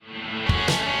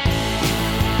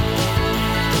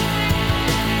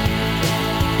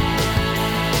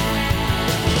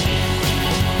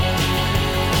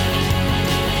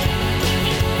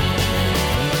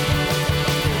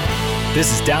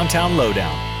This is Downtown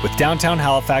Lowdown with Downtown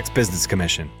Halifax Business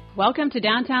Commission. Welcome to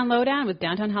Downtown Lowdown with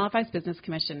Downtown Halifax Business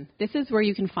Commission. This is where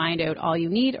you can find out all you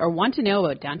need or want to know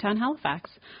about Downtown Halifax.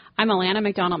 I'm Alana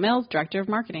McDonald-Mills, Director of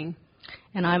Marketing.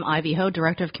 And I'm Ivy Ho,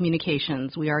 Director of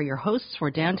Communications. We are your hosts for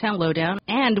Downtown Lowdown,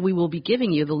 and we will be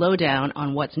giving you the lowdown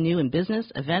on what's new in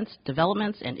business, events,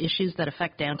 developments, and issues that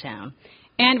affect downtown.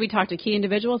 And we talk to key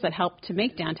individuals that help to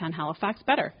make Downtown Halifax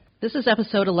better. This is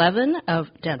episode 11 of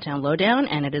Downtown Lowdown,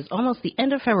 and it is almost the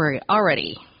end of February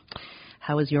already.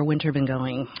 How has your winter been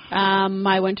going?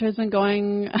 My winter has been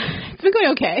going, it's been going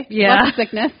okay. Yeah. Lots of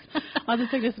sickness. Lots of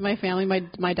sickness in my family.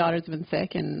 My daughter's been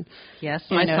sick. And yes,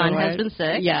 my son has been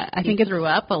sick. Yeah. I think he threw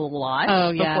up a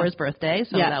lot before his birthday,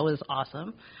 so that was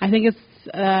awesome. I think it's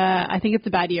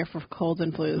a bad year for colds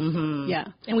and flus. Mm-hmm. Yeah.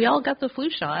 And we all got the flu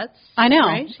shots. I know.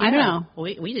 Right? I don't know.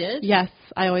 We did. Yes,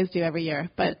 I always do every year.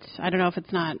 But I don't know if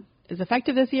it's not as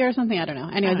effective this year or something. I don't know.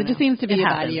 Anyways, it just seems to be a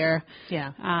bad year.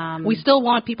 Yeah. We still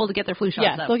want people to get their flu shots.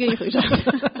 Yeah, still get your flu shots.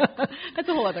 That's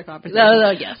a whole other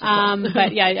conversation. Yes.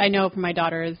 But yeah, I know from my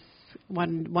daughter's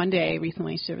one day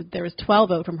recently, there was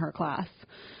 12 out from her class.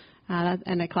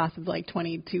 And a class of like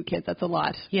 22 kids. That's a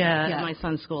lot. Yeah. My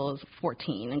son's school is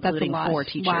 14, including 4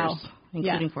 teachers. Wow.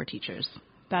 Including 4 teachers.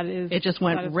 That is. It just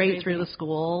went right crazy. through the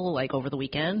school, like over the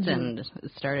weekend, and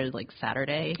it started like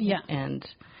Saturday. Yeah. And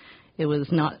it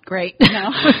was not great. No.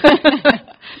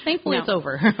 Thankfully, it's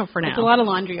over for now. It's a lot of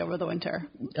laundry over the winter.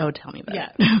 Oh, tell me about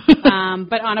it.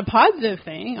 But on a positive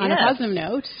thing, on a positive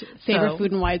note, Savor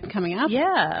Food and Wine's coming up.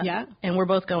 Yeah. Yeah. And we're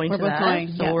both going to that. We're both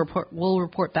going. So we'll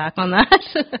report back on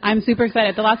that. I'm super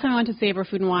excited. The last time I went to Savor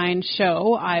Food and Wine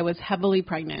show, I was heavily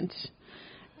pregnant.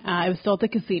 I was still at the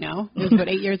casino. It was about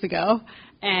 8 years ago.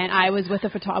 And I was with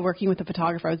working with a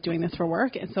photographer. I was doing this for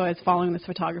work. And so I was following this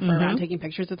photographer around, taking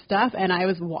pictures of stuff. And I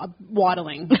was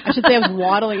waddling. I should say I was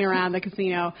waddling around the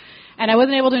casino. And I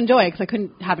wasn't able to enjoy it because I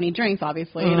couldn't have any drinks,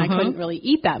 obviously. And I couldn't really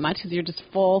eat that much because you're just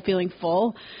feeling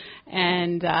full.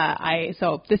 And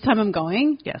so this time I'm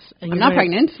going. Yes. I'm not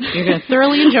pregnant. You're going to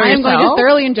thoroughly enjoy yourself. I'm going to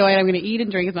thoroughly enjoy it. I'm going to eat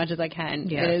and drink as much as I can.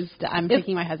 Yes. I'm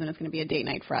taking my husband. It's going to be a date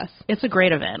night for us. It's a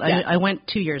great event. Yeah. I went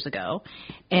 2 years ago,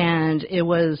 and it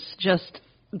was just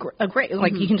a great,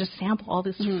 like you can just sample all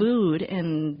this food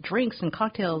and drinks and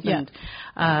cocktails and,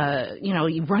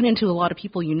 you run into a lot of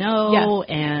people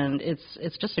and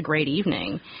it's just a great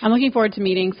evening. I'm looking forward to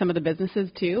meeting some of the businesses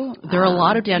too. There are a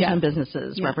lot of downtown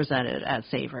businesses represented at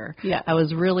Savor. Yeah. I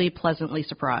was really pleasantly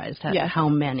surprised at how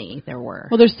many there were.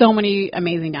 Well, there's so many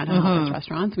amazing downtown Halifax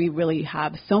restaurants. We really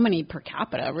have so many per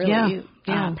capita, really. Yeah.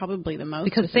 Probably the most.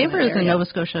 Because Savor is a Nova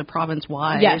Scotia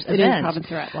province-wide event. It is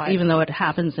province-wide. Even though it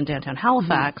happens in downtown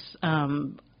Halifax,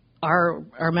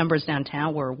 our members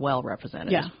downtown were well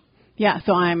represented. Yeah,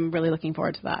 so I'm really looking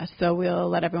forward to that. So we'll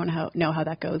let everyone know how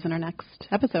that goes in our next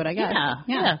episode, I guess.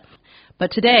 Yeah.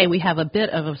 But today we have a bit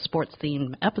of a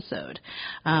sports-themed episode.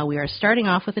 We are starting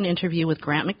off with an interview with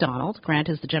Grant McDonald. Grant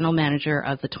is the general manager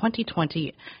of the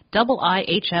 2020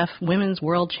 IIHF Women's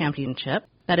World Championship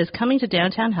that is coming to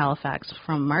downtown Halifax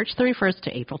from March 31st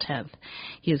to April 10th.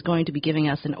 He is going to be giving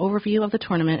us an overview of the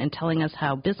tournament and telling us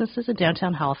how businesses in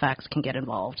downtown Halifax can get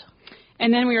involved.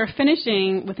 And then we are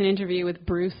finishing with an interview with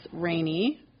Bruce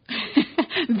Rainey.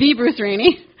 The Bruce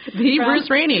Rainey. Bruce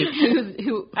Rainey.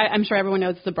 who I'm sure everyone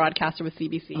knows is a broadcaster with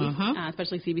CBC,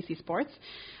 especially CBC Sports.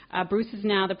 Bruce is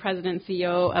now the president and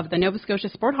CEO of the Nova Scotia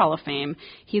Sport Hall of Fame.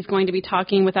 He's going to be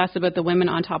talking with us about the Women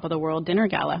on Top of the World dinner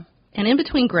gala. And in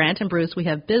between Grant and Bruce, we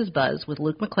have Biz Buzz with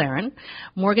Luke McLaren.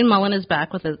 Morgan Mullen is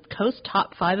back with the Coast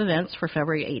Top 5 events for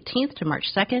February 18th to March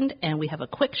 2nd, and we have a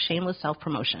quick shameless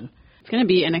self-promotion. It's going to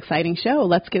be an exciting show.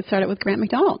 Let's get started with Grant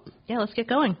McDonald. Yeah, let's get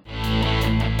going.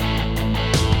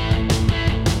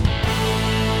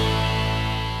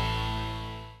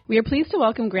 We are pleased to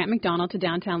welcome Grant McDonald to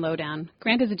Downtown Lowdown.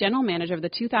 Grant is the general manager of the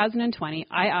 2020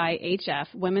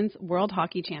 IIHF Women's World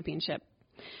Hockey Championship.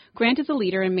 Grant is a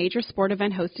leader in major sport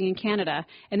event hosting in Canada,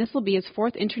 and this will be his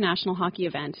 4th international hockey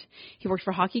event. He worked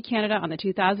for Hockey Canada on the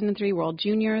 2003 World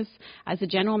Juniors, as the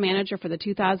general manager for the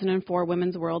 2004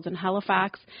 Women's Worlds in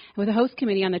Halifax, and with the host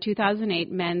committee on the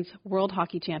 2008 Men's World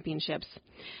Hockey Championships.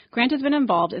 Grant has been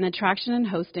involved in the attraction and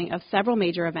hosting of several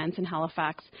major events in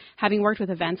Halifax, having worked with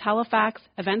Events Halifax,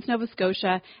 Events Nova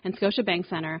Scotia, and Scotiabank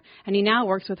Centre, and he now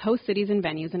works with host cities and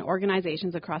venues and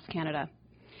organizations across Canada.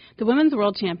 The Women's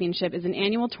World Championship is an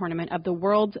annual tournament of the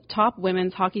world's top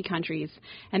women's hockey countries,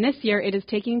 and this year it is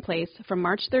taking place from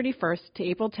March 31st to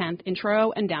April 10th in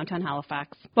Truro and downtown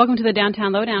Halifax. Welcome to the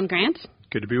Downtown Lowdown, Grant.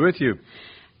 Good to be with you.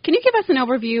 Can you give us an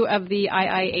overview of the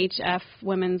IIHF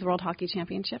Women's World Hockey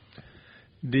Championship?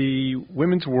 The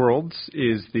Women's Worlds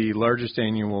is the largest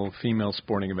annual female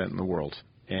sporting event in the world.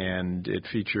 and it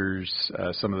features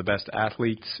some of the best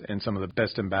athletes and some of the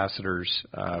best ambassadors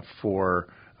for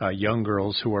young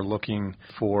girls who are looking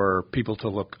for people to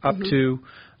look up to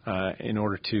in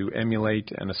order to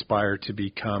emulate and aspire to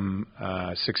become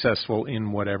successful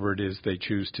in whatever it is they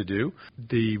choose to do.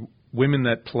 The women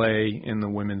that play in the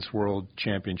Women's World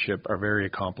Championship are very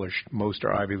accomplished. Most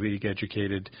are Ivy League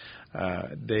educated.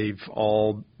 They've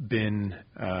all been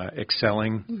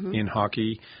excelling in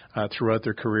hockey throughout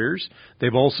their careers.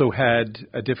 They've also had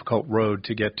a difficult road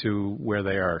to get to where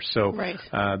they are. So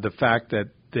the fact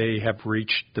that they have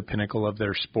reached the pinnacle of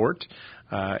their sport,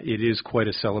 it is quite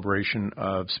a celebration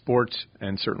of sport,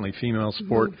 and certainly female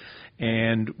sport.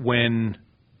 And when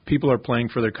people are playing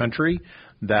for their country,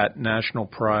 that national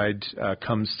pride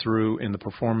comes through in the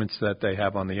performance that they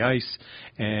have on the ice.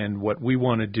 And what we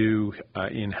want to do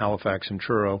in Halifax and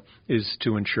Truro is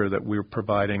to ensure that we're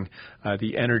providing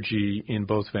the energy in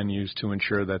both venues to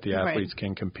ensure that the athletes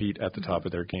can compete at the top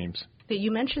of their games.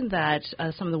 You mentioned that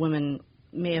some of the women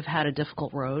may have had a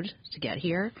difficult road to get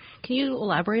here. Can you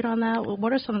elaborate on that?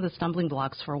 What are some of the stumbling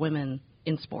blocks for women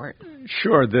in sport?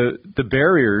 Sure. The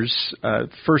barriers,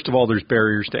 first of all, there's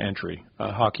barriers to entry.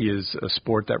 Hockey is a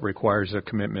sport that requires a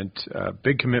commitment, a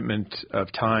big commitment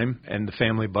of time, and the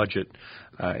family budget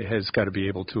has got to be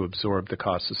able to absorb the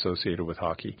costs associated with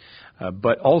hockey.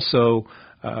 But also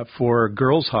for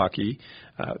girls hockey,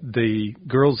 the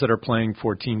girls that are playing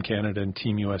for Team Canada and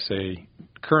Team USA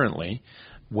currently,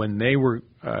 when they were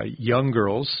young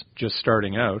girls just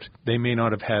starting out, they may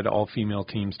not have had all-female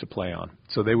teams to play on.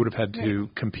 So they would have had to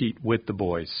compete with the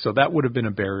boys. So that would have been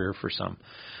a barrier for some.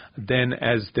 Then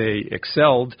as they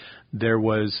excelled, there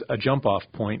was a jump-off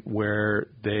point where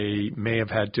they may have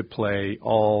had to play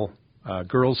all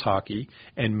girls hockey,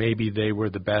 and maybe they were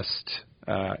the best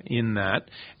in that,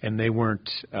 and they weren't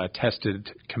tested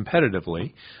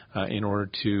competitively in order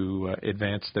to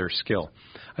advance their skill.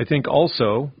 I think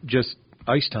also just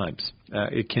ice times.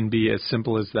 It can be as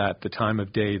simple as that, the time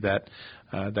of day that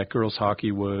that girls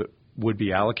hockey would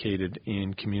be allocated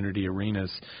in community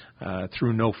arenas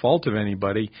through no fault of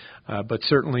anybody, but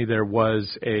certainly there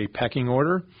was a pecking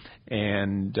order,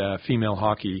 and female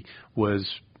hockey was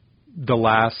the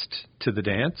last to the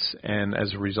dance, and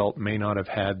as a result may not have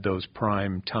had those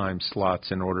prime time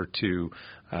slots in order to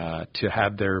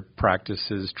have their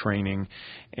practices, training,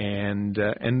 and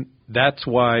that's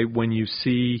why when you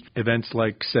see events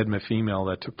like SEDMA Female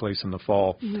that took place in the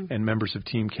fall, and members of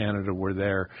Team Canada were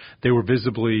there, they were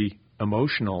visibly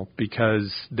emotional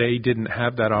because they didn't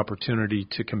have that opportunity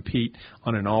to compete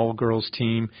on an all-girls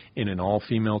team in an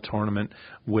all-female tournament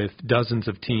with dozens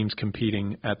of teams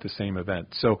competing at the same event.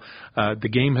 So the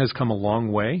game has come a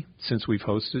long way since we've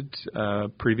hosted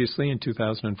previously in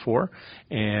 2004,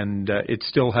 and it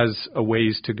still has a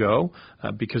ways to go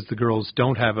because the girls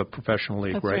don't have a professional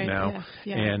league right now.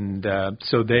 And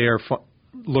so they are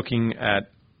looking at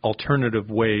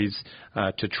alternative ways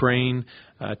to train,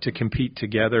 to compete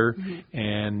together,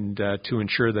 and to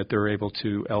ensure that they're able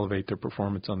to elevate their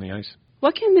performance on the ice.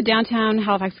 What can the downtown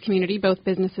Halifax community, both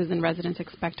businesses and residents,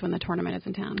 expect when the tournament is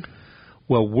in town?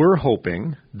 Well, we're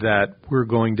hoping that we're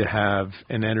going to have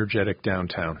an energetic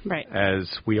downtown, as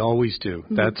we always do.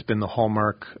 That's been the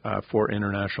hallmark for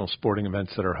international sporting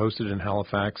events that are hosted in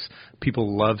Halifax.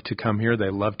 People love to come here. They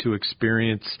love to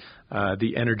experience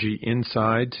the energy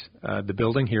inside the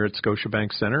building here at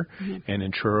Scotiabank Centre and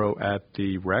in Truro at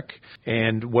the Rec.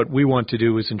 And what we want to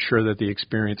do is ensure that the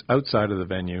experience outside of the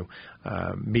venue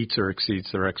meets or exceeds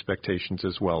their expectations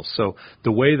as well. So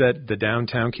the way that the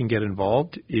downtown can get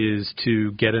involved is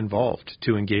to get involved,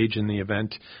 to engage in the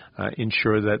event,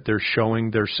 ensure that they're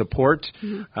showing their support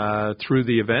through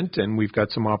the event, and we've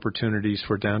got some opportunities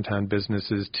for downtown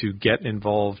businesses to get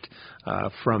involved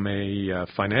from a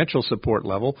financial support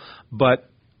level, but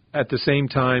at the same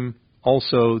time,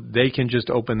 also, they can just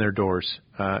open their doors,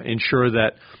 ensure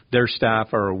that their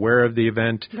staff are aware of the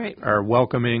event, are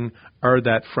welcoming, are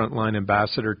that frontline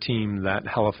ambassador team that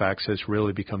Halifax has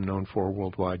really become known for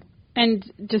worldwide. And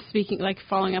just speaking,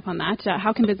 following up on that,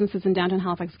 how can businesses in downtown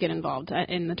Halifax get involved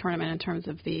in the tournament in terms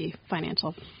of the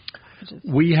financial packages?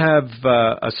 We have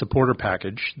a supporter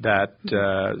package that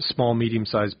small,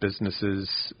 medium-sized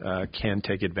businesses can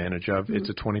take advantage of. It's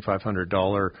a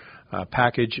 $2,500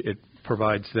 package. It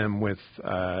provides them with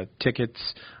tickets,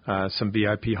 some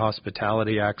VIP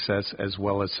hospitality access, as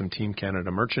well as some Team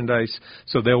Canada merchandise.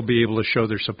 So they'll be able to show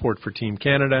their support for Team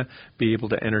Canada, be able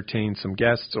to entertain some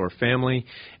guests or family,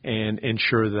 and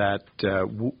ensure that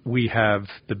we have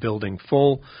the building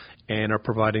full and are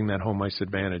providing that home ice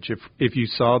advantage. If you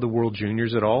saw the World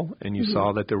Juniors at all, and you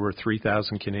saw that there were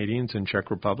 3,000 Canadians in Czech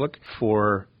Republic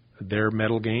for their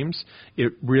medal games,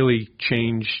 it really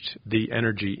changed the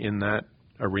energy in that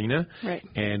arena. Right.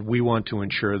 And we want to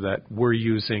ensure that we're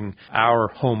using our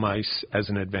home ice as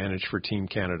an advantage for Team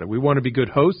Canada. We want to be good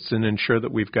hosts and ensure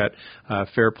that we've got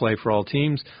fair play for all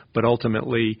teams, but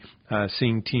ultimately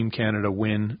seeing Team Canada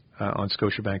win on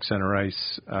Scotiabank Centre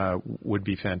Ice would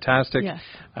be fantastic, yes.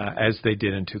 As they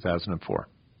did in 2004.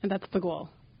 And that's the goal.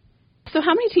 So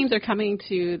how many teams are coming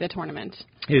to the tournament?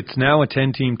 It's now a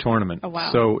 10-team tournament. Oh,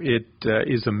 wow. So it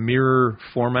is a mirror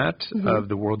format of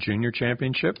the World Junior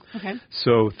Championship. Okay.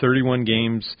 So 31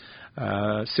 games.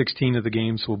 16 of the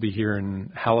games will be here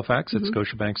in Halifax at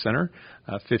Scotiabank Centre.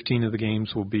 15 of the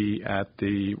games will be at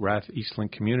the Rath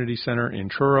Eastlink Community Centre in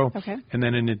Truro. Okay. And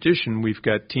then in addition, we've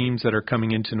got teams that are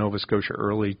coming into Nova Scotia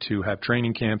early to have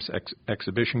training camps,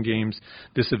 exhibition games.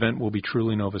 This event will be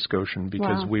truly Nova Scotian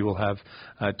because we will have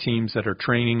teams that are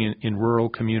training in rural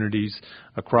communities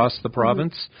across the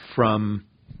province from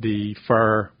the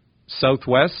far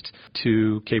southwest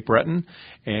to Cape Breton,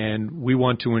 and we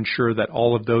want to ensure that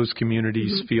all of those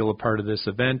communities feel a part of this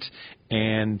event,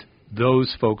 and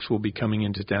those folks will be coming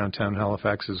into downtown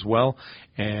Halifax as well,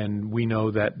 and we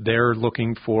know that they're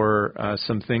looking for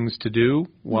some things to do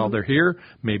while they're here,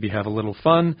 maybe have a little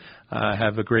fun,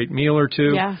 have a great meal or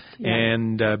two,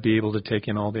 and be able to take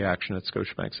in all the action at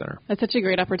Scotiabank Centre. That's such a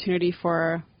great opportunity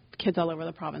for kids all over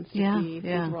the province to see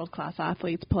these world-class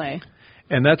athletes play.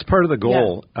 And that's part of the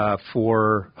goal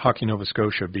for Hockey Nova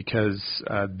Scotia because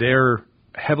they're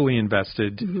heavily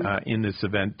invested in this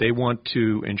event. They want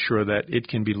to ensure that it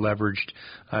can be leveraged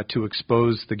to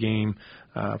expose the game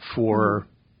for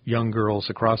young girls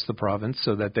across the province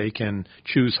so that they can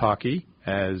choose hockey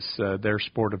as their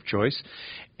sport of choice.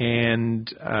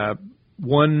 And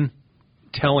one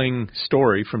telling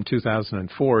story from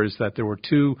 2004 is that there were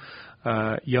two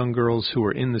young girls who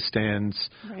were in the stands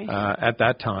at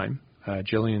that time,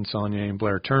 Jillian Saunier and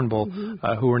Blair Turnbull,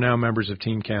 who are now members of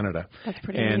Team Canada. That's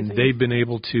pretty and amazing. They've been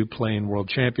able to play in World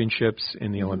Championships,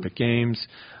 in the Olympic Games,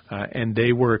 and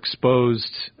they were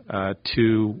exposed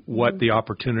to what the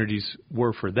opportunities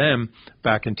were for them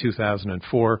back in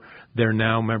 2004. They're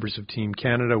now members of Team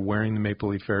Canada, wearing the Maple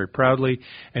Leaf very proudly,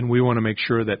 and we want to make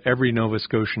sure that every Nova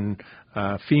Scotian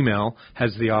female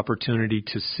has the opportunity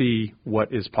to see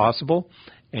what is possible.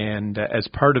 And as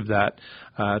part of that,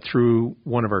 through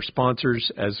one of our sponsors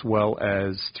as well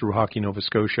as through Hockey Nova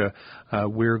Scotia,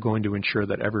 we're going to ensure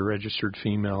that every registered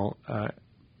female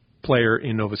player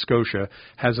in Nova Scotia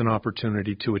has an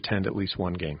opportunity to attend at least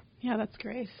one game. Yeah, that's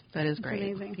great. That is That's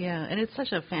great. amazing. Yeah, and it's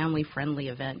such a family-friendly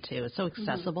event, too. It's so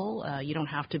accessible. You don't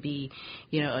have to be,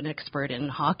 an expert in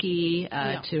hockey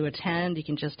to attend. You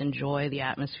can just enjoy the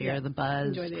atmosphere, the buzz.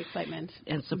 Enjoy the excitement.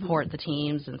 And support the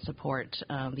teams and support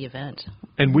the event.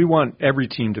 And we want every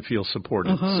team to feel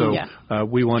supported. So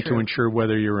we want to ensure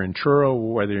whether you're in Truro,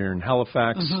 whether you're in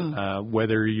Halifax,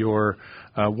 whether you're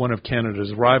one of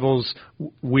Canada's rivals,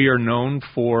 we are known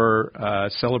for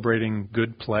celebrating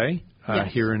good play.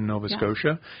 Here in Nova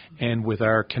Scotia, and with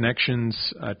our connections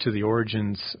to the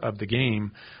origins of the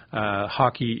game,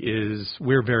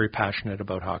 we're very passionate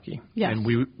about hockey. Yes.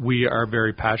 And we are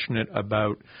very passionate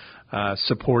about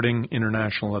supporting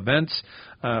international events.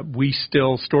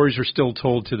 Stories are still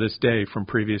told to this day from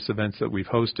previous events that we've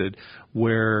hosted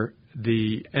where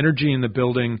the energy in the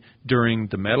building during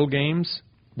the medal games,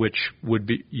 which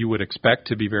you would expect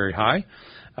to be very high,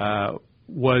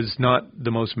 was not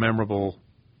the most memorable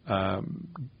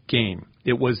game.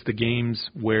 It was the games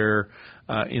where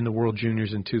in the World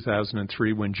Juniors in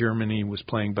 2003 when Germany was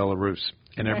playing Belarus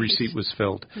and every seat was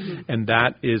filled. And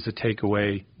that is a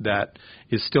takeaway that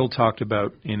is still talked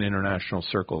about in international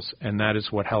circles. And that is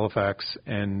what Halifax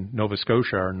and Nova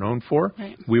Scotia are known for.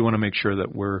 Right. We want to make sure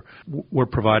that we're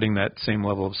providing that same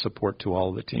level of support to all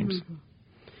of the teams.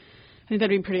 I think that'd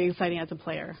be pretty exciting as a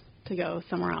player to go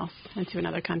somewhere else into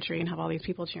another country and have all these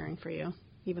people cheering for you,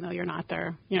 even though you're not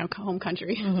their, home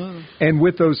country. And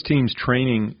with those teams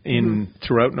training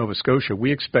throughout Nova Scotia,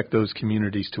 we expect those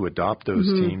communities to adopt those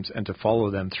teams and to follow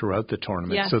them throughout the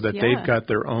tournament so that they've got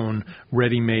their own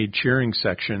ready-made cheering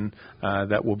section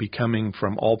that will be coming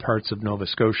from all parts of Nova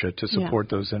Scotia to support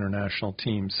those international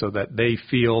teams so that they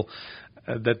feel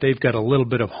that they've got a little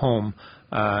bit of home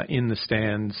in the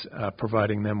stands,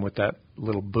 providing them with that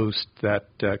little boost that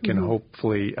can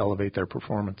hopefully elevate their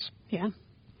performance. Yeah.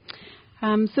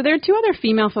 So there are two other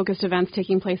female-focused events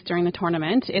taking place during the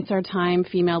tournament. It's our Time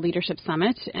Female Leadership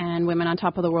Summit and Women on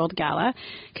Top of the World Gala.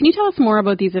 Can you tell us more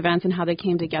about these events and how they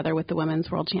came together with the Women's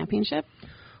World Championship?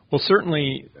 Well,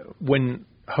 certainly when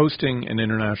hosting an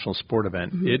international sport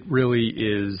event, it really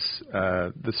is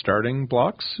the starting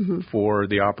blocks for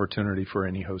the opportunity for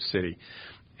any host city.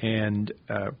 And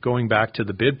going back to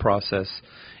the bid process,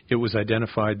 it was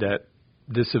identified that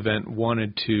this event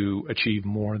wanted to achieve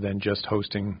more than just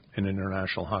hosting an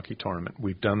international hockey tournament.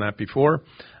 We've done that before.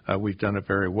 We've done it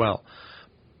very well.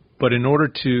 But in order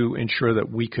to ensure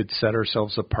that we could set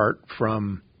ourselves apart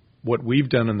from what we've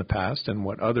done in the past and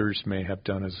what others may have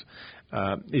done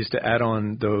is to add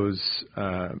on those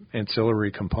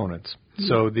ancillary components. Mm-hmm.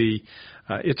 So the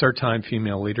It's Our Time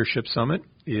Female Leadership Summit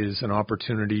is an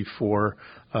opportunity for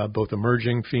both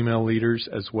emerging female leaders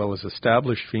as well as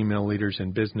established female leaders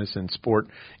in business and sport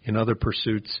in other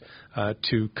pursuits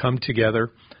to come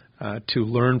together, to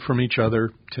learn from each other,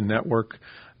 to network,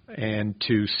 and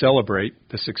to celebrate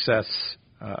the success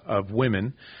of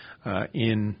women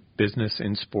in business,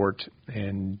 in sport,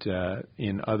 and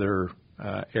in other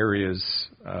areas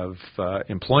of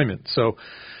employment. So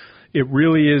it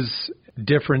really is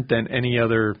different than any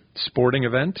other sporting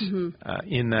event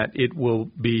in that it will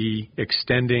be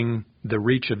extending the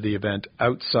reach of the event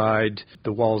outside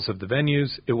the walls of the venues.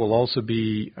 It will also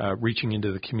be reaching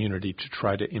into the community to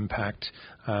try to impact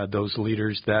those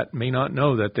leaders that may not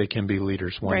know that they can be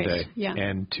leaders one day,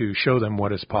 and to show them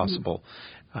what is possible.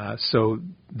 So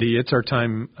the It's Our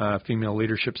Time Female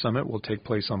Leadership Summit will take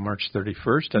place on March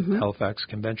 31st at the Halifax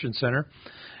Convention Center.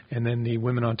 And then the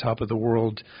Women on Top of the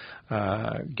World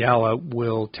Gala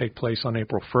will take place on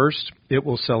April 1st. It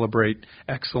will celebrate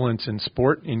excellence in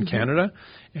sport in Canada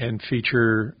and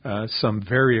feature some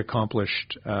very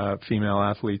accomplished female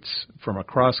athletes from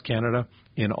across Canada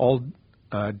in all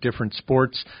different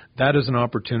sports. That is an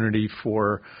opportunity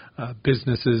for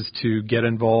businesses to get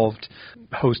involved,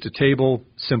 host a table,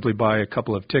 simply buy a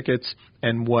couple of tickets.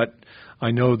 And what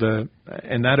I know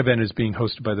and that event is being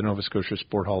hosted by the Nova Scotia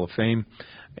Sport Hall of Fame.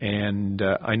 And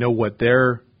I know what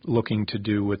they're looking to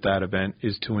do with that event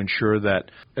is to ensure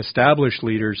that established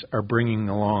leaders are bringing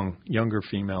along younger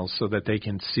females so that they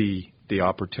can see the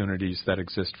opportunities that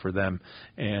exist for them.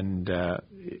 And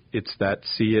it's that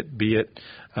see it, be it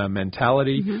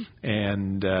mentality.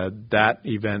 And that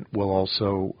event will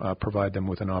also provide them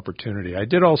with an opportunity. I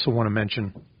did also want to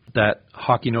mention that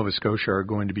Hockey Nova Scotia are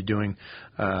going to be doing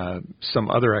some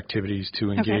other activities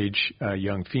to engage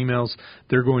young females.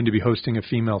 They're going to be hosting a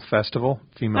female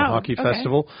hockey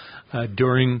festival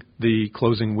during the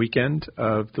closing weekend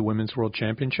of the Women's World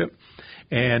Championship.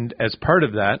 And as part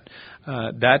of that,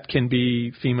 that can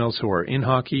be females who are in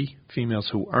hockey, females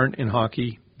who aren't in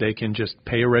hockey. They can just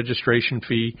pay a registration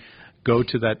fee, go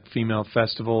to that female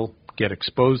festival, get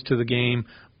exposed to the game,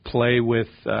 play with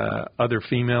other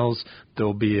females.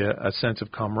 There'll be a sense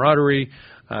of camaraderie,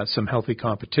 some healthy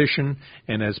competition,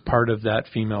 and as part of that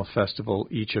female festival,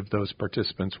 each of those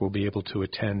participants will be able to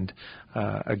attend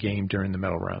a game during the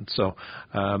medal round. So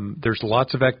there's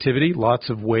lots of activity, lots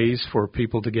of ways for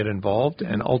people to get involved,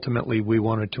 and ultimately we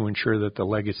wanted to ensure that the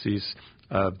legacies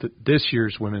of this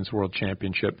year's Women's World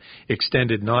Championship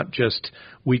extended not just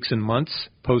weeks and months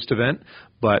post-event,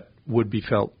 but would be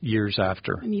felt years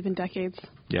after. And even decades.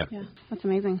 Yeah. That's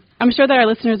amazing. I'm sure that our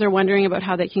listeners are wondering about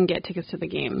how they can get tickets to the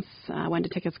games. When do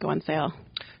tickets go on sale?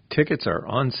 Tickets are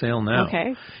on sale now.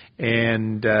 Okay.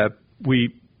 And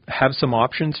we have some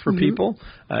options for people.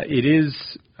 It is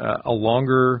a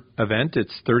longer event.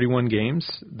 It's 31 games.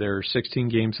 There are 16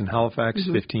 games in Halifax,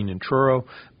 15 in Truro.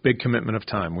 Big commitment of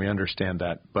time. We understand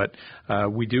that. But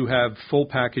we do have full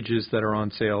packages that are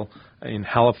on sale. In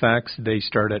Halifax, they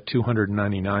start at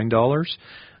 $299.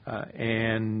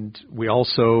 And we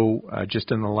also,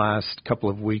 just in the last couple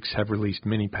of weeks, have released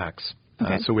mini packs.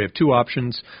 So we have two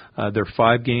options. They're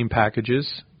 5-game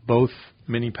packages. Both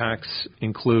mini packs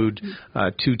include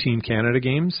 2 Team Canada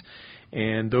games,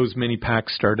 and those mini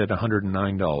packs start at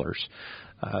 $109.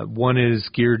 One is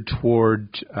geared toward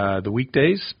the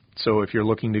weekdays, so if you're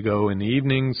looking to go in the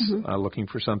evenings, looking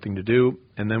for something to do,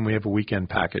 and then we have a weekend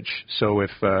package. So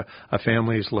if a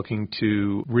family is looking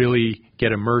to really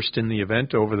get immersed in the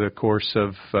event over the course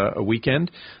of a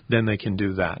weekend, then they can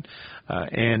do that.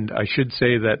 And I should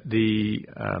say that the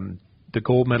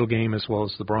gold medal game as well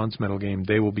as the bronze medal game,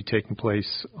 they will be taking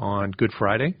place on Good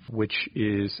Friday, which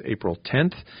is April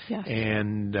 10th. Yes.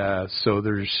 And so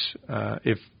there's,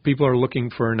 if people are looking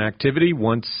for an activity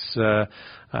once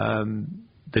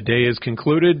the day is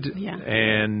concluded,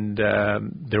 and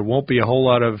there won't be a whole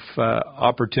lot of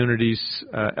opportunities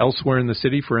elsewhere in the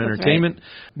city for entertainment. Right.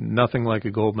 Nothing like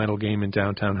a gold medal game in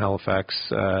downtown Halifax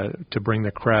to bring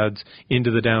the crowds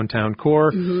into the downtown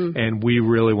core, and we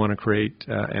really want to create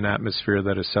an atmosphere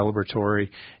that is celebratory,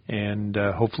 and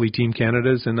hopefully Team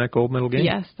Canada's in that gold medal game.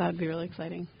 Yes, that would be really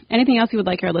exciting. Anything else you would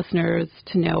like our listeners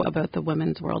to know about the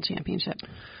Women's World Championship?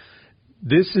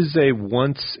 This is a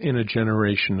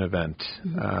once-in-a-generation event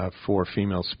for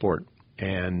female sport.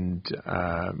 and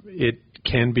it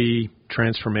can be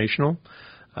transformational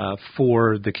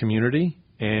for the community.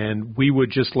 And we would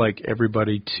just like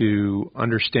everybody to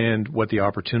understand what the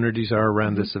opportunities are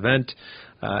around this event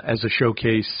as a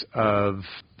showcase of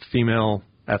female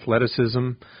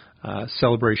athleticism,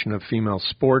 celebration of female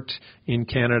sport in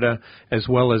Canada, as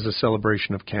well as a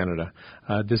celebration of Canada.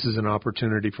 This is an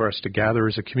opportunity for us to gather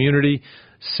as a community,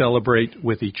 celebrate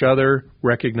with each other,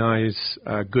 recognize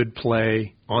good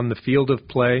play on the field of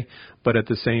play, but at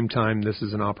the same time, this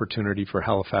is an opportunity for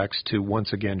Halifax to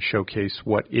once again showcase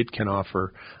what it can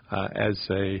offer as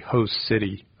a host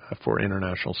city for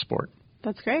international sport.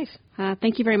 That's great.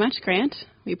 Thank you very much, Grant.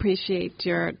 We appreciate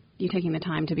you taking the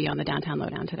time to be on the Downtown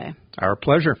Lowdown today. Our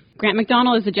pleasure. Grant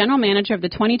McDonald is the general manager of the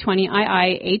 2020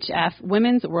 IIHF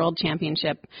Women's World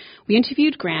Championship. We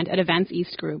interviewed Grant at Events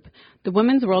East Group. The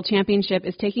Women's World Championship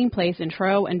is taking place in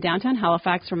Truro and downtown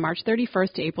Halifax from March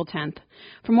 31st to April 10th.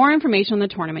 For more information on the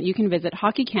tournament, you can visit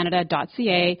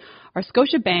hockeycanada.ca or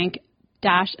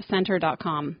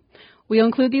scotiabank-centre.com. We'll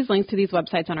include these links to these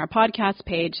websites on our podcast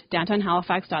page,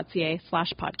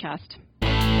 downtownhalifax.ca/podcast.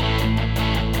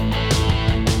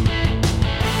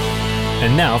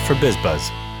 And now for BizBuzz.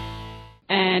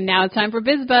 And now it's time for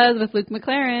BizBuzz with Luke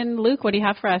McLaren. Luke, what do you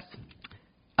have for us?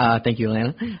 Thank you,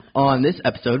 Alana. On this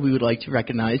episode, we would like to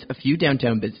recognize a few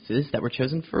downtown businesses that were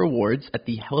chosen for awards at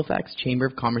the Halifax Chamber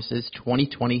of Commerce's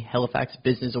 2020 Halifax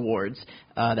Business Awards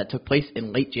that took place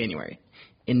in late January.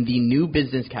 In the new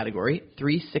business category,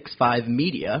 365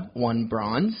 Media won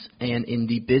bronze, and in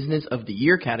the Business of the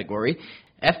Year category,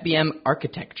 FBM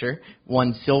Architecture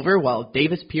won silver, while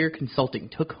Davis Peer Consulting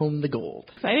took home the gold.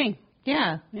 Exciting.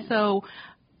 Yeah. So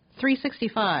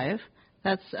 365,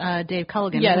 that's Dave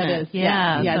Culligan. Yeah, isn't that it? is.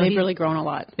 Yeah, Yeah, so they've really grown a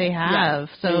lot. They have. Yeah.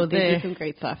 So they do some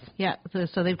great stuff. Yeah,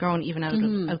 so they've grown even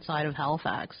outside of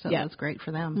Halifax. So that's great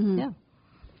for them. Mm-hmm. Yeah.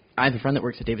 I have a friend that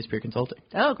works at Davis Peer Consulting.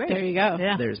 Oh, great. There you go.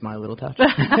 Yeah. There's my little touch.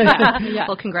 Yeah.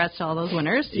 Well, congrats to all those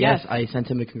winners. Yes, I sent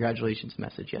him a congratulations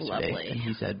message yesterday, Lovely. and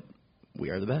he said, "We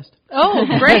are the best." Oh,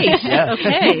 great. Yeah.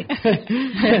 Okay.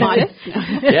 Modest.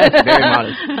 Yes, very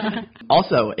modest.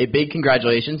 Also, a big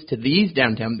congratulations to these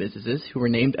downtown businesses who were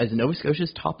named as Nova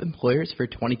Scotia's top employers for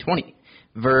 2020.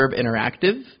 Verb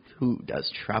Interactive, who does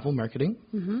travel marketing.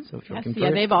 So if you're looking for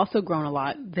Yeah, they've also grown a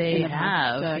lot. They in the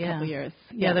have, past, yeah. couple years.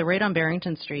 Yeah, they're right on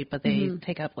Barrington Street, but they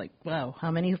take up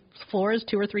how many floors?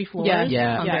 2 or 3 floors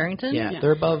Yeah. on Yeah. Barrington? Yeah,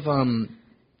 they're above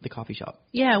the coffee shop.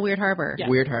 Yeah, Weird Harbor. Yeah.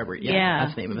 Weird Harbor. Yeah,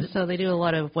 that's the name of it. So they do a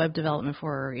lot of web development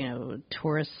for,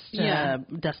 tourist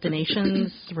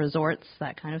destinations, resorts,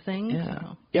 that kind of thing. Yeah. So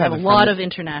Yeah, they I have have a a lot friend of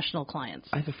international clients.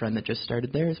 I have a friend that just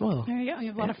started there as well. There you go. You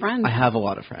have a lot of friends. I have a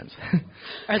lot of friends.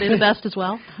 Are they the best as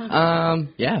well?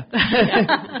 Yeah.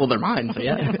 Well, they're mine, so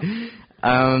yeah.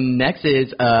 Next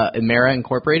is Emera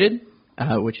Incorporated,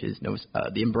 which is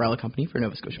the umbrella company for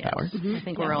Nova Scotia Power. I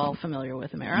think we're all familiar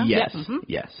with Emera. Yes,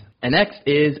 yes. And next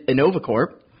is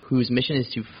InnovaCorp, whose mission is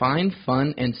to find,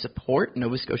 fund, and support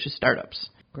Nova Scotia startups.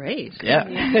 Great. Yeah.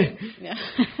 Yeah.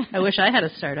 I wish I had a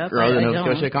startup. Grow the I Nova don't,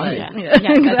 Scotia economy. but-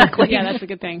 Yeah, exactly. that's a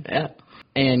good thing. Yeah.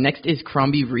 And next is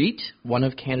Crombie REIT, one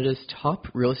of Canada's top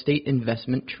real estate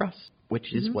investment trusts,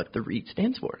 which is what the REIT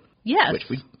stands for. Yes. Which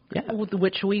we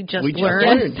just We just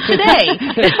learned learned. today.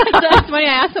 That's funny.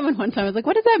 I asked someone one time. I was like,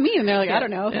 "What does that mean?" And they're like, "I don't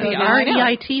know." The So now I know.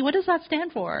 REIT, what does that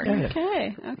stand for?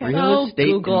 Okay. Real Estate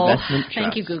Google. Investment Trust.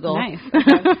 Thank you, Google. Nice.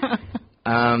 Okay.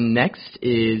 Next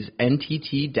is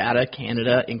NTT Data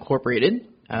Canada Incorporated,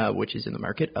 which is in the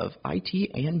market of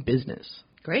IT and business.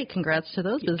 Great. Congrats to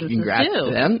those businesses, Congrats too.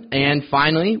 to them. And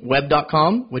finally,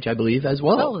 Web.com, which I believe as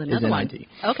well is another in one. IT.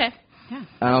 Okay.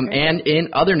 And in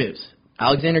other news,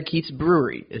 Alexander Keith's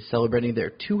Brewery is celebrating their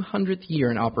 200th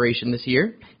year in operation this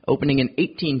year. Opening in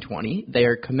 1820, they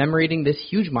are commemorating this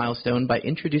huge milestone by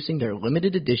introducing their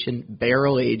limited edition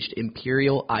barrel-aged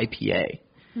Imperial IPA.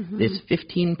 This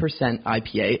 15%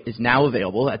 IPA is now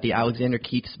available at the Alexander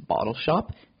Keith's Bottle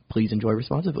Shop. Please enjoy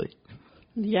responsibly.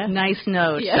 Yeah. Nice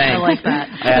note. Yeah. I like that.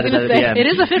 I added that at the end. It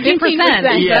is a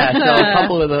 15%. Yeah, so a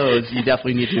couple of those you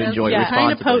definitely need to enjoy kind of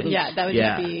responsibly. potent. Yeah, that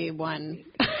would be one.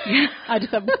 I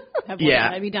just have one. Yeah.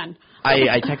 I'd be done.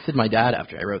 I texted my dad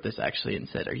after I wrote this actually and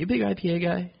said, "Are you a big IPA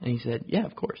guy?" And he said, "Yeah,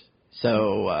 of course."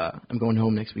 So I'm going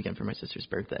home next weekend for my sister's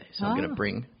birthday. So I'm going to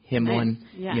bring him one.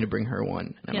 Yeah. I'm going to bring her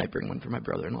one. And I might bring one for my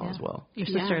brother-in-law as well. Your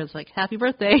sister is like, happy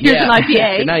birthday. Here's an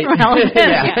IPA. Good night. From Alexander.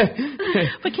 Yeah.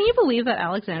 But can you believe that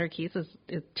Alexander Keith's is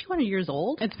 200 years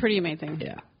old? It's pretty amazing.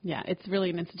 Yeah. Yeah, it's really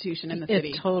an institution in the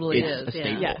city. It totally It's is. a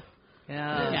staple. Yeah.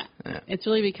 Yeah. Yeah. It's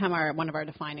really become one of our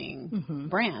defining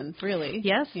brands, really.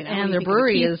 Yes, You know, and when their you think of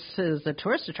brewery Keith's- is a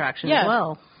tourist attraction Yeah. as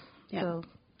well. Yeah. So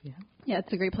Yeah,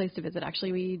 it's a great place to visit.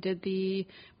 Actually, we did the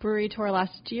brewery tour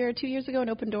last year, 2 years ago in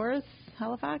Open Doors,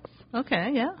 Halifax.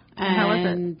 Okay, yeah. And how was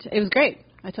it? It was great.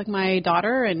 I took my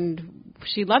daughter, and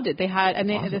she loved it. They had, and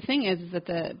Awesome. the thing is that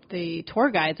the tour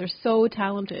guides are so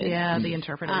talented. Yeah, the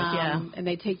interpreters. And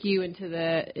they take you into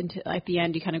at the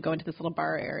end. You kind of go into this little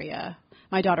bar area.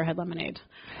 My daughter had lemonade.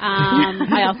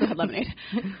 I also had lemonade,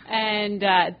 and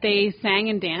they sang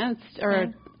and danced,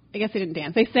 or I guess they didn't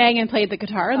dance. They sang and played the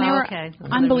guitar, and they were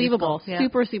unbelievable. Yeah.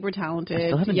 Super, super talented. I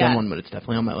still haven't done one, but it's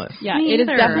definitely on my list. Yeah, Me it is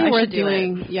either. definitely I worth should do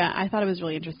doing. Yeah, I thought it was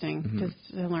really interesting just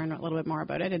to learn a little bit more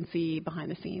about it and see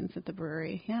behind the scenes at the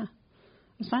brewery. Yeah,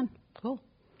 it was fun. Cool.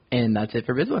 And that's it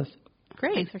for BizWest.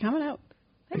 Great. Thanks for coming out.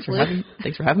 Thanks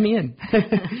for having me in.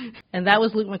 And that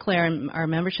was Luke McLaren, our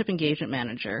Membership Engagement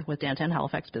Manager with Downtown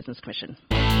Halifax Business Commission.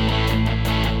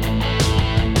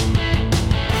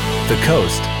 The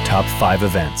Coast Top 5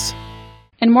 Events.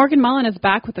 And Morgan Mullen is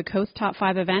back with the Coast Top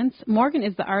 5 Events. Morgan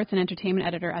is the Arts and Entertainment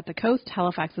Editor at The Coast,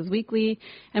 Halifax's weekly,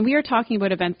 and we are talking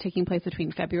about events taking place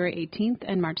between February 18th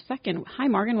and March 2nd. Hi,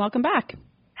 Morgan. Welcome back.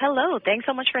 Hello. Thanks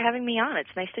so much for having me on.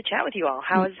 It's nice to chat with you all.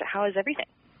 How is everything?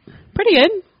 Pretty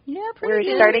good. Yeah, We're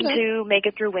starting to make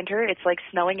it through winter. It's like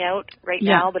snowing out right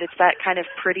now, but it's that kind of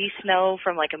pretty snow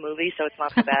from like a movie, so it's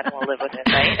not so bad, and we'll live with it,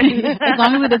 right? As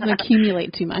long as it doesn't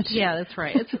accumulate too much. Yeah, that's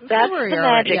right. That's the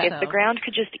magic. If the ground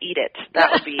could just eat it, that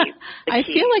would be the I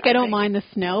key, feel like I don't mind the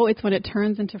snow. It's when it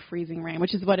turns into freezing rain,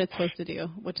 which is what it's supposed to do,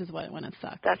 which is when it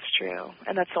sucks. That's true,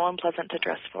 and that's so unpleasant to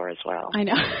dress for as well. I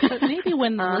know. But maybe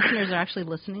when the listeners are actually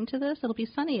listening to this, it'll be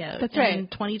sunny out. That's right.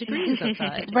 And 20 degrees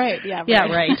outside. Right, yeah. Right. Yeah,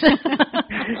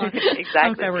 right.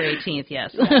 Exactly. On February 18th,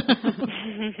 yes.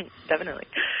 Definitely.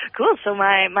 Cool. So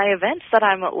my events that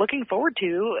I'm looking forward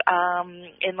to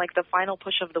in like the final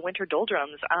push of the winter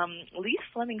doldrums, Lise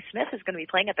Fleming-Smith is going to be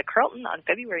playing at the Carlton on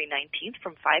February 19th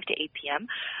from 5 to 8 p.m.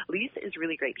 Lise is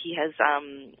really great. He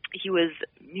was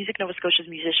Music Nova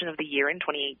Scotia's Musician of the Year in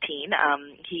 2018.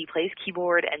 He plays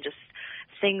keyboard and just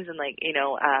sings and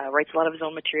writes a lot of his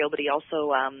own material, but he also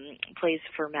plays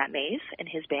for Matt Mays in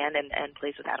his band and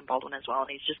plays with Adam Baldwin as well. And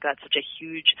he's just got such a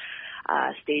huge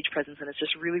stage presence, and it's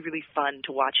just really, really fun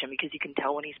to watch him because you can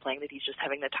tell when he's playing that he's just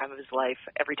having the time of his life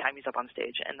every time he's up on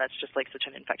stage, and that's just like such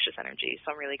an infectious energy.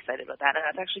 So I'm really excited about that, and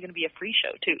that's actually going to be a free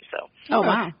show too. So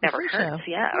wow, never hurts.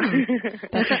 Yeah,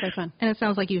 that's really fun. And it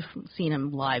sounds like you've seen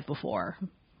him live before.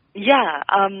 Yeah,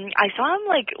 I saw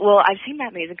him I've seen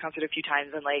Matt Mays in concert a few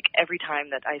times, and like every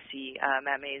time that I see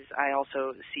Matt Mays, I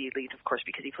also see Lise, of course,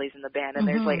 because he plays in the band, and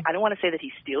there's I don't want to say that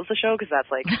he steals the show because that's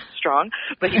like strong,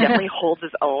 but he definitely holds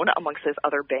his own amongst this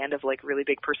other band of like really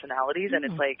big personalities, and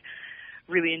it's like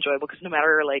really enjoyable because no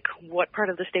matter like what part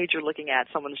of the stage you're looking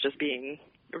at, someone's just being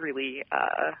really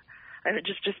and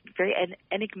just very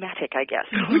enigmatic, I guess,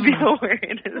 would be the word.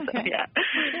 Okay. Yeah.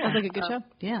 Sounds like a good show.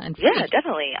 Yeah, and yeah,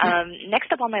 definitely. Next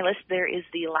up on my list, there is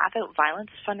the Laugh Out Violence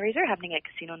fundraiser happening at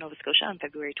Casino Nova Scotia on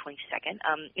February 22nd.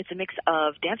 It's a mix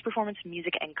of dance performance,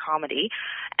 music, and comedy.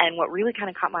 And what really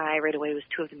kind of caught my eye right away was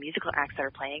two of the musical acts that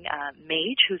are playing.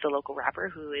 Mage, who's a local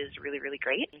rapper who is really, really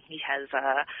great. He has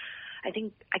I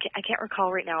think I can't recall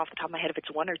right now off the top of my head if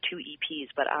it's one or two EPs,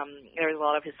 but there's a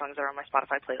lot of his songs that are on my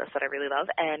Spotify playlist that I really love.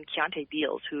 And Keontae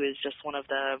Beals, who is just one of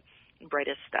the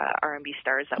brightest R&B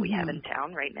stars that we have in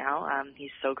town right now.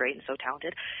 He's so great and so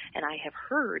talented. And I have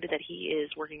heard that he is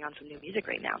working on some new music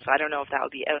right now. So I don't know if that will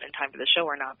be out in time for the show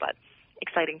or not, but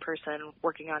exciting person,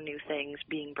 working on new things,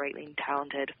 being brightly and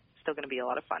talented. Still going to be a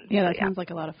lot of fun. Yeah, that sounds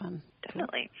like a lot of fun.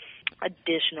 Definitely.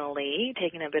 Additionally,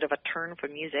 taking a bit of a turn for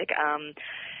music,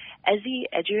 Ezzy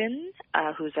Edwin,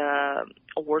 who's a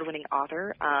award-winning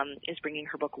author, is bringing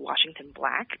her book Washington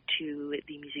Black to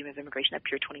the Museum of Immigration at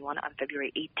Pier 21 on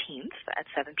February 18th at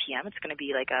 7 p.m. It's going to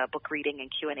be like a book reading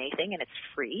and Q&A thing, and it's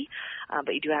free,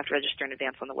 but you do have to register in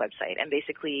advance on the website. And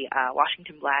basically,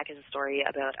 Washington Black is a story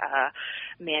about a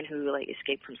man who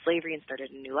escaped from slavery and started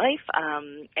a new life,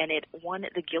 and it won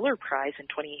the Giller Prize in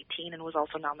 2018 and was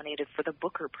also nominated for the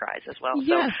Booker Prize as well.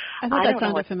 Yeah, so I thought that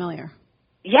sounded familiar.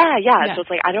 Yeah. So it's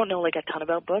I don't know a ton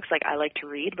about books. I like to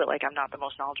read, but I'm not the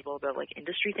most knowledgeable about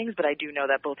industry things. But I do know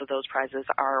that both of those prizes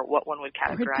are what one would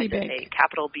categorize as a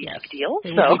capital B big deal.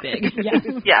 They so would be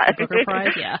big. Yeah. Booker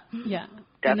Prize, yeah. Yeah.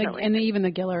 Definitely. And even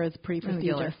the Giller is pretty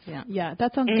prestigious. Yeah. Yeah,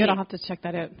 that sounds good. I'll have to check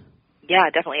that out. Yeah,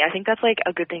 definitely. I think that's like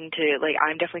a good thing to like.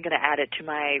 I'm definitely going to add it to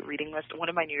my reading list. One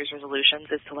of my New Year's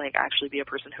resolutions is to like actually be a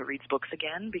person who reads books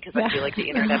again, because I feel like the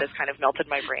internet has kind of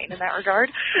melted my brain in that regard.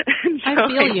 I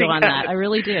feel you on that. I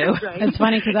really do. Right? It's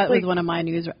funny because that was one of my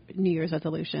New Year's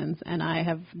resolutions, and I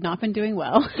have not been doing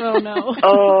well. Oh no.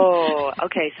 Oh,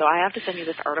 okay. So I have to send you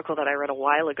this article that I read a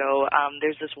while ago.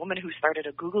 There's this woman who started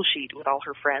a Google Sheet with all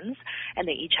her friends, and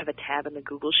they each have a tab in the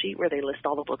Google Sheet where they list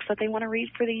all the books that they want to read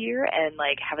for the year, and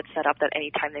like have it set up that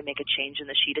anytime they make a change in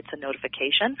the sheet, it's a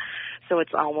notification. So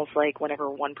it's almost like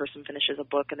whenever one person finishes a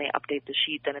book and they update the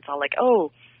sheet, then it's all like,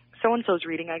 oh, so-and-so's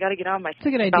reading. I got to get on my That's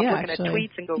a good stop idea, looking actually. at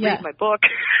tweets and go read my book.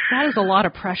 That is a lot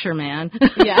of pressure, man.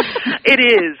 Yeah. It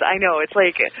is. I know. It's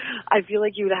like, I feel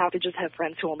like you would have to just have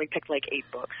friends who only pick like 8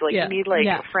 books. Like you need like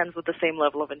friends with the same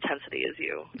level of intensity as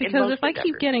you. Because if I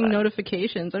keep getting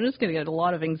notifications, I'm just going to get a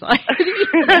lot of anxiety.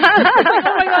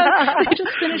 Oh my God, I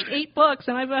just finished 8 books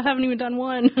and I haven't even done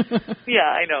one. Yeah,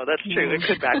 I know. That's true. It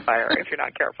could backfire if you're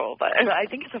not careful. But I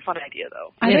think it's a fun idea,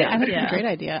 though. I think it's a great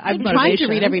idea. I'm trying to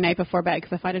read every night before bed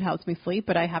because I find it helps me sleep,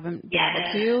 but I haven't been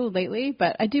able to lately.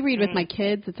 But I do read with my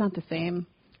kids. It's not the same.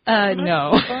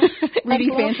 No.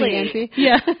 Reading fancy.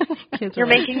 Yeah. Kids You're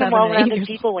making them well-rounded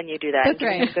people when you do that. That's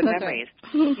right. Good memories.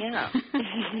 Right. Yeah.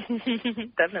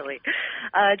 Definitely.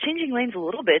 Changing lanes a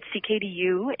little bit,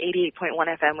 CKDU 88.1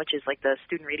 FM, which is like the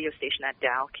student radio station at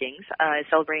Dow Kings, is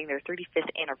celebrating their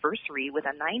 35th anniversary with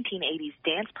a 1980s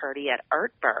dance party at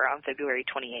Art Bar on February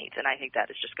 28th, and I think that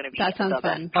is just going to be that sounds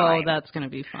fun. Oh, that's going to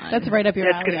be fun. That's right up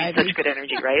your alley. That's going to be such good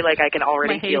energy, right? Like I can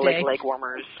already feel like leg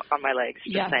warmers on my legs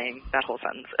just saying that whole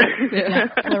sentence.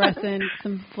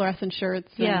 Some fluorescent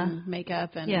shirts and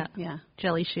makeup and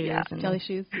jelly shoes and jelly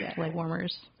shoes, leg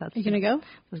warmers. That's you gonna go?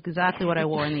 That's exactly what I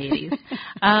wore in the 80s.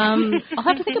 I'll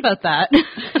have to think about that. You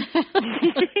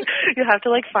have to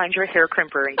like find your hair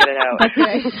crimper and get it out. That's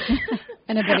right.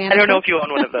 And a banana. I don't know if you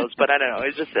own one of those, but I don't know.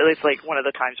 It's like one of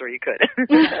the times where you could.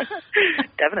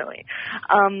 Definitely.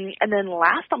 And then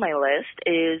last on my list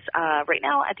is right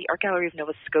now at the Art Gallery of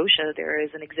Nova Scotia, there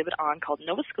is an exhibit on called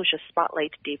Nova Scotia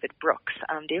Spotlight David Brooks.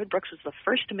 David Brooks was the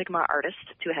first Mi'kmaq artist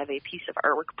to have a piece of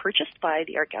artwork purchased by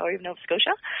the Art Gallery of Nova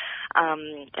Scotia.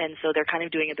 And so they're kind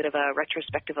of doing a bit of a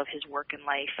retrospective of his work and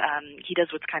life. He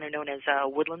does what's kind of known as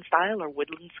woodland style or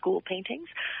woodland school paintings,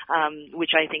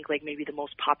 which I think like maybe the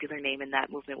most popular name in that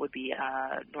movement would be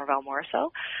Norval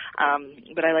Morrisseau.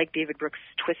 But I like David Brooks'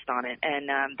 twist on it, and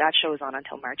that show is on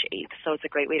until March 8th. So it's a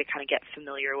great way to kind of get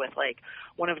familiar with like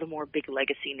one of the more big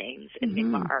legacy names in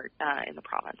Mi'kmaq art in the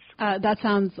province. That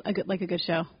sounds like a good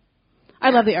show. I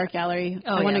love the Art Gallery.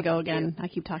 I want to go again. I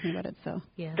keep talking about it. So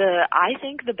I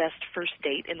think the best first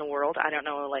date in the world, I don't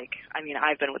know, like, I mean,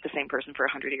 I've been with the same person for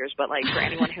 100 years, but like for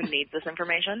anyone who needs this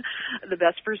information, the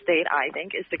best first date, I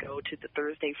think, is to go to the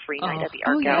Thursday free night at the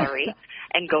Art Gallery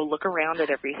and go look around at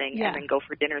everything and then go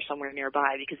for dinner somewhere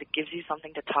nearby, because it gives you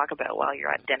something to talk about while you're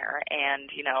at dinner.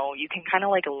 And, you know, you can kind of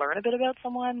like learn a bit about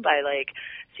someone by like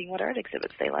seeing what art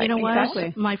exhibits they like. You know what? Exactly.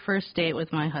 My first date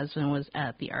with my husband was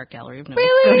at the Art Gallery of Nova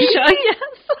Scotia.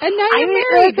 Yes. And now you're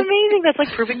married. That's amazing. That's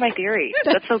like proving my theory.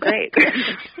 That's so great.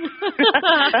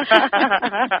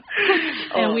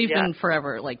 And we've been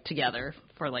forever like together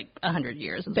for like 100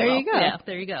 years. There you go. Yeah,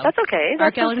 there you go. That's okay.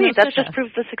 That's so sweet. That just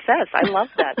proves the success. I love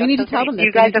that. We need to tell them this. Do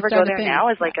you guys ever go there now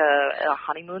as like a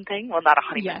honeymoon thing? Well, not a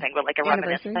honeymoon thing, but like a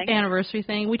reminiscence thing? Anniversary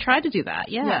thing. We tried to do that.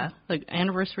 Yeah. Like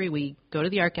anniversary, we go to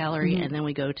the Art Gallery and then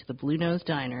we go to the Blue Nose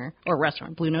Diner or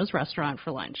restaurant, Blue Nose Restaurant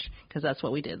for lunch, because that's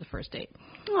what we did the first date.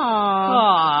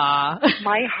 Aww.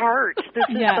 My heart. This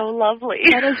is so lovely.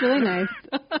 That is really nice.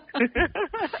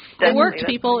 It worked,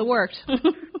 people. It worked.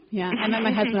 Yeah, I met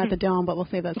my husband at the Dome, but we'll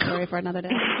save that story for another day.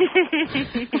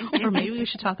 Or maybe we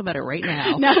should talk about it right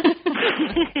now. No.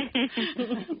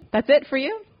 That's it for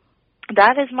you?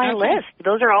 That is my list.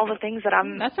 Those are all the things that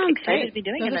I'm excited great. to be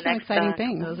doing Those in the next exciting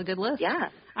things. That was a good list. Yeah.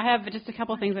 I have just a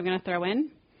couple things I'm going to throw in.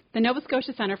 The Nova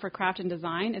Scotia Centre for Craft and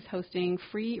Design is hosting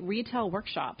free retail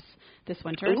workshops this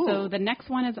winter. Ooh. So the next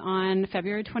one is on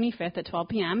February 25th at 12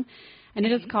 p.m., and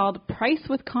it is called Price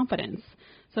with Confidence.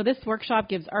 So this workshop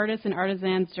gives artists and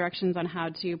artisans directions on how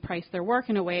to price their work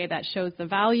in a way that shows the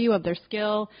value of their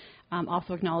skill,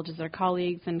 also acknowledges their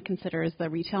colleagues, and considers the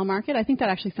retail market. I think that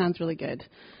actually sounds really good.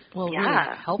 Well, really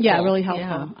helpful. Yeah, really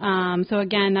helpful. Yeah. So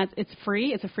again, it's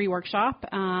free. It's a free workshop,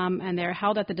 and they're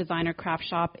held at the Designer Craft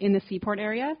Shop in the Seaport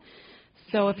area.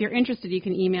 So if you're interested, you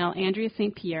can email Andrea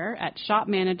St. Pierre at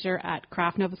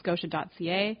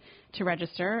shopmanager@craftnovascotia.ca to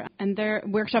register. And their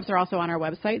workshops are also on our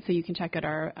website, so you can check out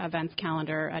our events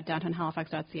calendar at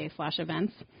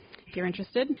downtownhalifax.ca/events. if you're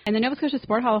interested. And the Nova Scotia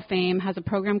Sport Hall of Fame has a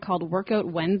program called Workout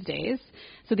Wednesdays.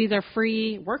 So these are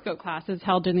free workout classes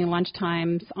held during the lunch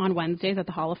times on Wednesdays at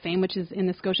the Hall of Fame, which is in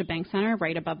the Scotia Bank Centre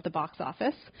right above the box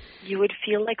office. You would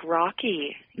feel like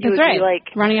Rocky. You That's would right. Be like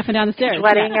running up and down the stairs.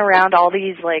 Sweating around all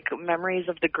these like memories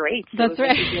of the greats. That's right.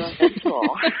 Make you feel invincible.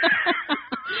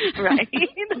 Right.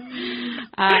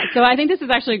 So I think this is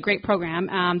actually a great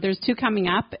program. There's two coming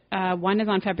up. One is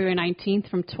on February 19th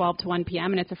from 12 to 1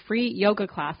 p.m., and it's a free yoga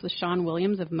class with Sean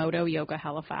Williams of Moto Yoga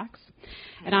Halifax.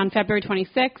 And on February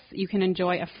 26th, you can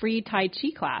enjoy a free Tai Chi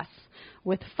class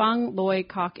with Feng Loi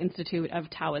Kok Institute of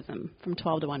Taoism from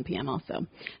 12 to 1 p.m. also.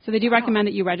 So they do recommend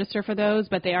that you register for those,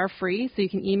 but they are free. So you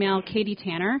can email Katie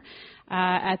Tanner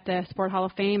at the Sport Hall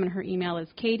of Fame, and her email is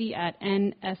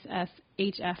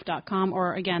katie@nsshf.com,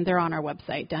 or again, they're on our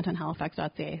website,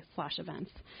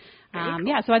 downtownhalifax.ca/events.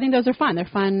 So I think those are fun. They're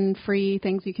fun, free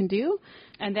things you can do.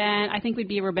 And then I think we'd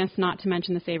be remiss not to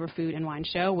mention the Savor Food and Wine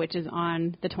Show, which is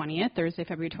on the 20th, Thursday,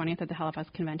 February 20th at the Halifax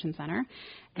Convention Center.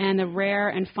 And the Rare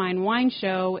and Fine Wine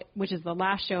Show, which is the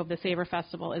last show of the Savor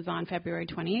Festival, is on February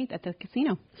 28th at the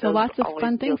casino. So lots of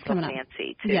fun things coming up.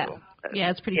 Fancy too.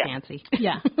 Yeah, it's pretty fancy.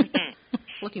 Yeah.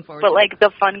 Looking forward but to like the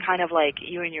fun kind of like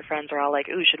you and your friends are all like,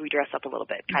 ooh, should we dress up a little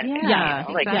bit kind of thing. Yeah,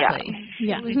 Like, exactly.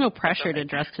 Yeah. There's no pressure to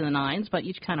dress to the nines, but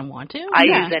you kind of want to. I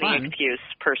Yeah, use any fun. excuse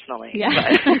personally. Yeah.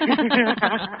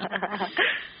 But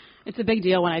It's a big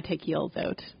deal when I take heels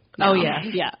out. Oh, yeah.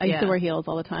 Yeah. I used to wear heels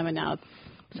all the time, and now it's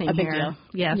Same a big here. deal.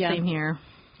 Yeah, same here.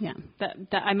 Yeah. That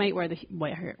I might wear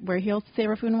heels to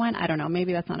Savor Food and Wine. I don't know.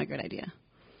 Maybe that's not a good idea.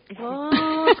 Well,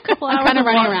 it's a couple hours. kind of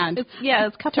running around. It's a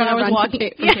couple Trying to hours run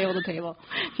walking from table to table.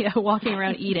 Yeah, walking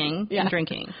around eating and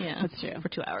drinking. Yeah, that's true. For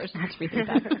 2 hours. Let's rethink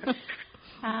that.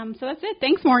 So that's it.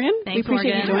 Thanks, Morgan. Thanks, we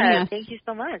appreciate Morgan. you joining us. Thank you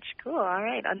so much. Cool. All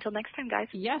right. Until next time, guys.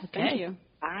 Yes, thank you.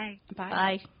 Bye.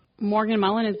 Bye. Morgan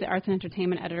Mullen is the Arts and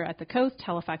Entertainment Editor at The Coast,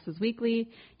 Halifax's Weekly.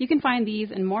 You can find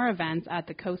these and more events at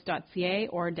thecoast.ca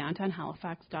or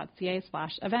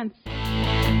downtownhalifax.ca/events.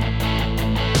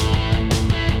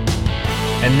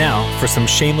 And now for some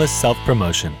shameless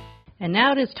self-promotion. And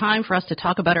now it is time for us to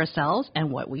talk about ourselves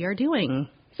and what we are doing.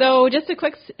 So just a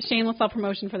quick shameless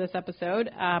self-promotion for this episode,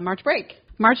 March Break.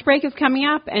 March Break is coming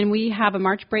up, and we have a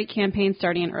March Break campaign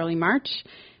starting in early March.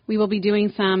 We will be doing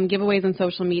some giveaways on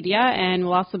social media, and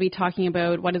we'll also be talking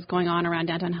about what is going on around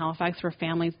downtown Halifax for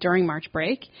families during March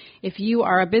Break. If you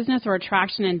are a business or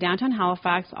attraction in downtown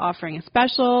Halifax offering a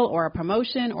special or a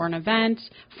promotion or an event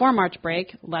for March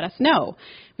Break, let us know.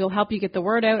 We'll help you get the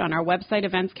word out on our website,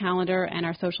 events calendar, and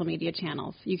our social media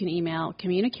channels. You can email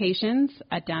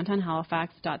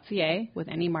communications@downtownhalifax.ca with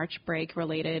any March Break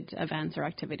related events or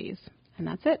activities. And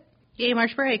that's it. Yay,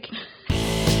 March Break.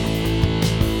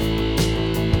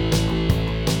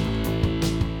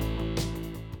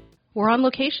 We're on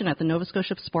location at the Nova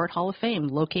Scotia Sport Hall of Fame,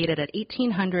 located at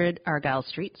 1800 Argyle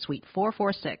Street, Suite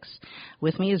 446.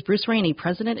 With me is Bruce Rainey,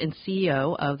 President and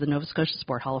CEO of the Nova Scotia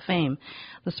Sport Hall of Fame.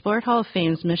 The Sport Hall of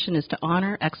Fame's mission is to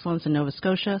honor excellence in Nova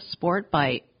Scotia sport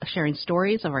by sharing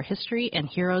stories of our history and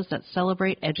heroes that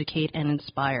celebrate, educate, and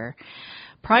inspire.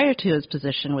 Prior to his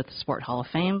position with the Sport Hall of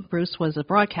Fame, Bruce was a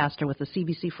broadcaster with the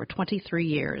CBC for 23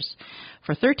 years.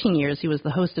 For 13 years, he was the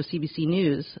host of CBC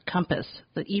News, Compass,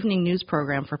 the evening news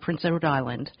program for Prince Edward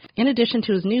Island. In addition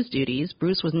to his news duties,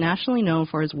 Bruce was nationally known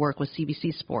for his work with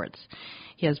CBC Sports.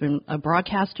 He has been a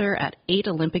broadcaster at 8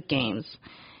 Olympic Games.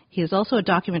 He is also a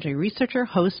documentary researcher,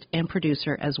 host, and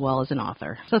producer, as well as an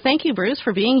author. So thank you, Bruce,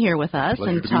 for being here with us.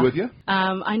 Pleasure to be with you.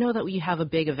 I know that we have a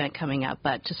big event coming up,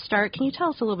 but to start, can you tell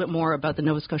us a little bit more about the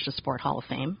Nova Scotia Sport Hall of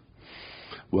Fame?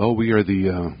 Well, we are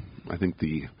the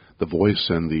voice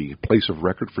and the place of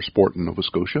record for sport in Nova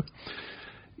Scotia.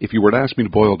 If you were to ask me to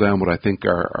boil down what I think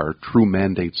our true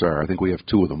mandates are, I think we have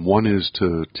two of them. One is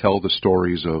to tell the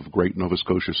stories of great Nova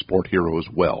Scotia sport heroes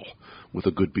well, with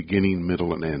a good beginning,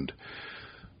 middle, and end.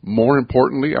 More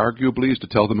importantly, arguably, is to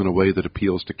tell them in a way that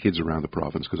appeals to kids around the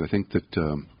province, because I think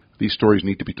that these stories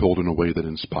need to be told in a way that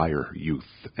inspire youth.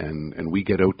 And we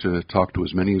get out to talk to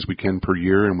as many as we can per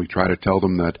year, and we try to tell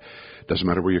them that it doesn't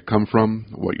matter where you come from,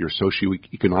 what your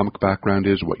socioeconomic background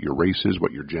is, what your race is,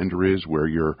 what your gender is, where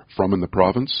you're from in the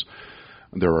province.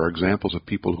 There are examples of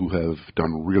people who have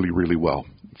done really, really well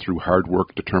through hard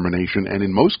work, determination, and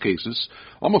in most cases,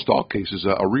 almost all cases,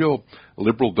 a real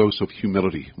liberal dose of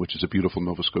humility, which is a beautiful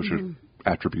Nova Scotia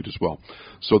attribute as well.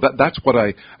 So that's what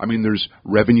I mean, there's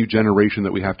revenue generation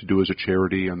that we have to do as a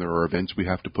charity, and there are events we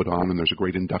have to put on, and there's a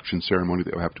great induction ceremony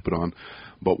that we have to put on.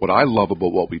 But what I love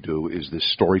about what we do is this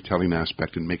storytelling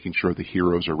aspect and making sure the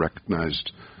heroes are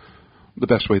recognized the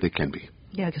best way they can be.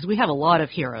 Yeah, because we have a lot of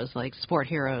heroes, like sport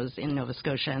heroes in Nova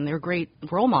Scotia, and they're great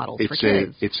role models for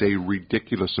kids. It's a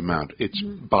ridiculous amount. It's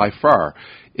by far,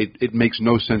 it makes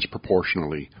no sense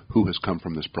proportionally who has come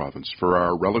from this province. For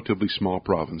our relatively small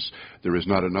province, there is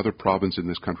not another province in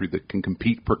this country that can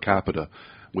compete per capita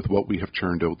with what we have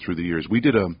churned out through the years. We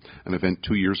did an event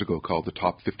 2 years ago called the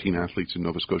Top 15 Athletes in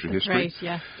Nova Scotia History. Right,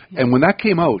 yeah. And when that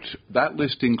came out, that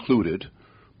list included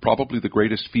probably the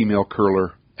greatest female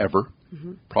curler ever,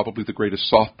 probably the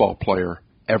greatest softball player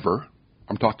ever.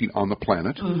 I'm talking on the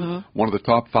planet. One of the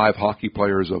top 5 hockey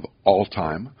players of all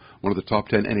time. One of the top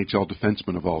 10 NHL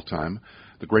defensemen of all time.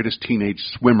 The greatest teenage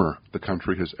swimmer the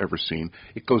country has ever seen.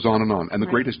 It goes on and on. And the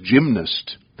greatest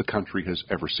gymnast the country has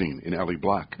ever seen in Ellie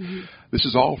Black. This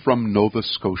is all from Nova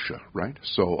Scotia, right?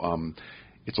 So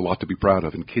it's a lot to be proud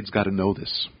of, and kids got to know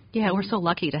this. Yeah, we're so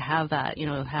lucky to have that,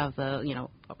 have the,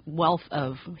 wealth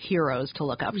of heroes to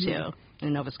look up to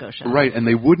in Nova Scotia. Right, and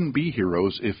they wouldn't be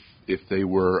heroes if they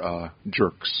were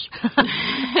jerks.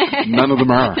 None of them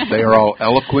are. They are all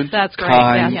eloquent, That's great.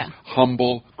 kind, Yeah.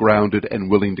 humble, grounded, and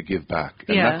willing to give back.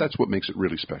 And Yeah. that's what makes it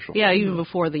really special. Yeah, even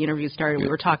before the interview started, we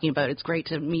were talking about it's great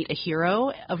to meet a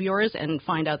hero of yours and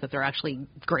find out that they're actually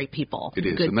great people. It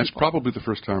is, good and that's people. probably the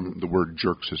first time the word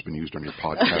jerks has been used on your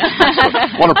podcast.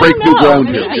 I want to break new ground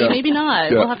here. Yeah. Maybe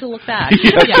not. Yeah. We'll have to look back.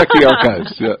 Check the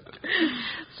archives. Yeah.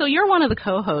 So you're one of the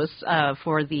co-hosts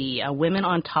for the Women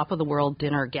on Top of the World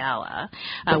Dinner Gala,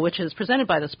 which is presented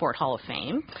by the Sport Hall of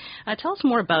Fame. Tell us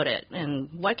more about it, and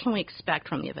what can we expect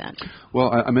from the event?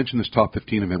 Well, I mentioned this Top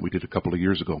 15 event we did a couple of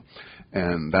years ago,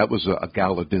 and that was a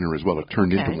gala dinner as well. It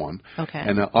turned into one. Okay.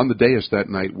 And on the dais that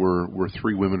night were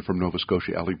 3 women from Nova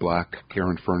Scotia, Ellie Black,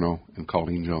 Karen Furno, and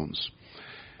Colleen Jones.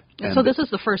 And so this is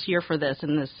the first year for this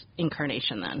in this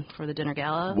incarnation then, for the dinner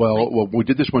gala? Well, we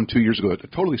did this one 2 years ago, a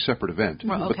totally separate event.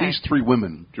 Well, But okay. these 3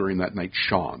 women during that night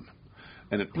shone.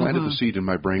 And it planted the seed in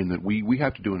my brain that we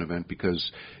have to do an event,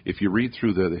 because if you read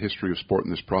through the history of sport in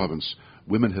this province,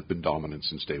 women have been dominant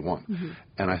since day one.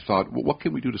 And I thought, well, what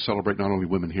can we do to celebrate not only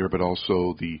women here, but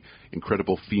also the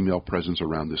incredible female presence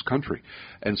around this country?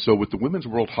 And so with the Women's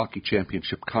World Hockey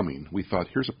Championship coming, we thought,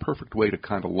 here's a perfect way to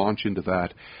kind of launch into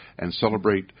that and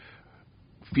celebrate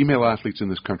female athletes in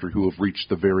this country who have reached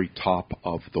the very top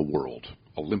of the world.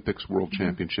 Olympics, World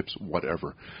Championships,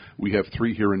 whatever. We have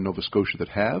 3 here in Nova Scotia that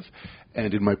have,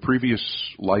 and in my previous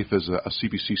life as a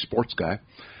CBC sports guy,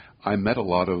 I met a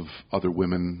lot of other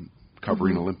women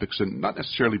covering Olympics, and not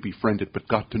necessarily befriended, but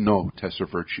got to know Tessa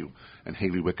Virtue and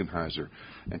Haley Wickenheiser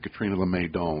and Katrina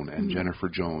LeMay Doan and Jennifer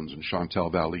Jones and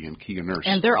Chantel Valley and Kia Nurse.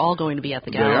 And they're all going to be at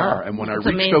the gala. They are, and when It's I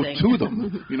reached amazing. out to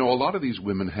them, a lot of these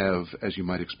women have, as you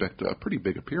might expect, a pretty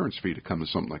big appearance fee to come to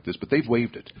something like this, but they've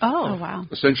waived it. Oh, wow.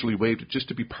 Essentially waived it just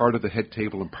to be part of the head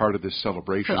table and part of this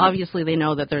celebration. So obviously they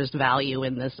know that there's value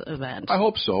in this event. I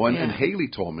hope so. And, Yeah. and Haley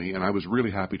told me, and I was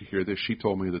really happy to hear this, she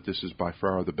told me that this is by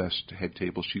far the best head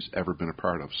table she's ever been a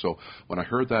part of. So when I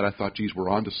heard that, I thought, geez, we're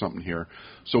on to something here.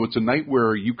 So it's a night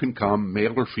where you can come,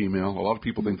 male or female. A lot of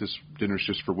people think this dinner's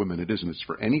just for women. It isn't. It's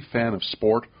for any fan of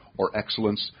sport or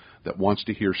excellence that wants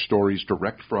to hear stories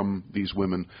direct from these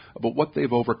women about what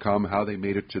they've overcome, how they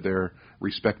made it to their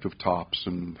respective tops,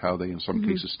 and how they, in some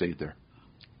cases, stayed there.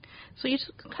 So you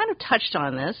just kind of touched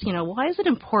on this. Why is it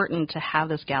important to have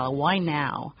this gala? Why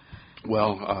now?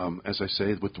 Well, as I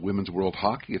say, with the Women's World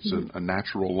Hockey, it's a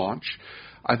natural launch.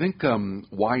 I think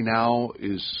why now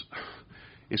is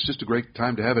it's just a great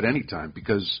time to have it any time,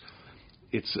 because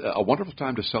it's a wonderful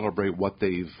time to celebrate what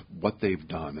they've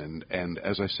done. And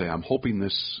as I say, I'm hoping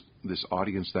this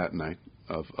audience that night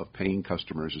of paying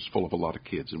customers is full of a lot of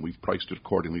kids, and we've priced it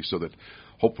accordingly so that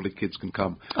hopefully kids can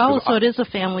come. Oh, so it is a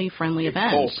family-friendly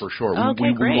event. Oh, for sure. Okay,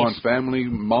 we great. want family,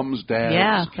 mums, dads,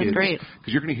 Yeah, kids. that's great.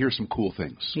 Because you're going to hear some cool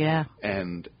things. Yeah.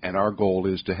 And our goal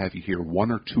is to have you hear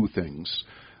 1 or 2 things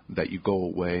that you go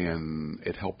away and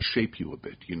it helps shape you a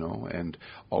bit, And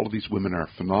all of these women are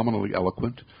phenomenally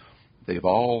eloquent.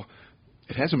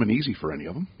 It hasn't been easy for any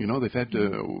of them. They've had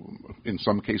to, in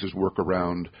some cases, work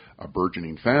around a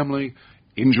burgeoning family,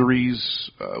 injuries.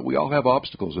 We all have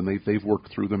obstacles, and they've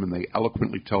worked through them, and they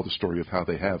eloquently tell the story of how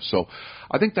they have. So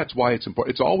I think that's why it's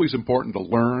important. It's always important to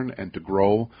learn and to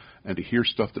grow and to hear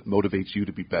stuff that motivates you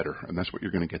to be better, and that's what you're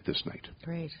going to get this night.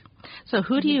 Great. So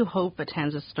who do you hope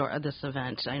attends this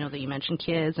event? I know that you mentioned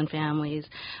kids and families,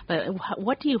 but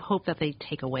what do you hope that they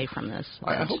take away from this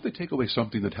event? I hope they take away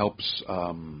something that helps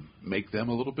make them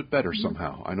a little bit better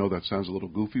somehow. I know that sounds a little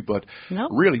goofy, but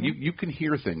really, you can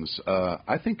hear things.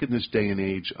 I think in this day and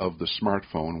age of the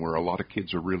smartphone, where a lot of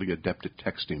kids are really adept at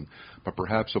texting, but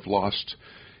perhaps have lost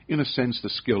in a sense, the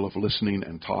skill of listening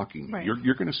and talking. Right.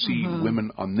 You're going to see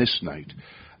women on this night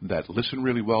that listen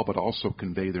really well, but also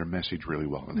convey their message really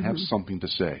well and have something to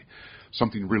say,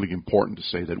 something really important to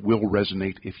say that will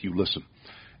resonate if you listen.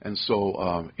 And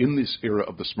so in this era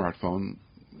of the smartphone,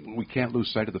 we can't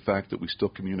lose sight of the fact that we still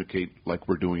communicate like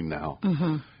we're doing now.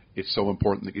 It's so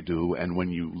important that you do. And when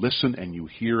you listen and you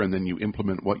hear and then you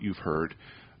implement what you've heard,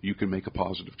 you can make a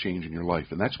positive change in your life.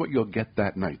 And that's what you'll get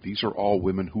that night. These are all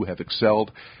women who have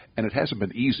excelled, and it hasn't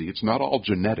been easy. It's not all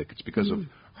genetic. It's because of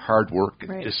hard work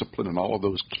and discipline and all of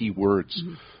those key words.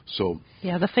 So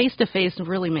yeah, the face-to-face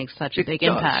really makes such a big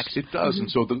impact. It does.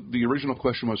 And so the original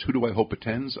question was, who do I hope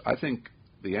attends? I think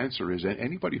the answer is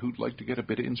anybody who'd like to get a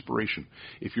bit of inspiration.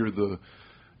 If you're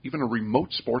even a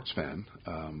remote sports fan,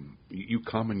 you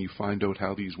come and you find out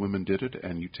how these women did it,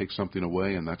 and you take something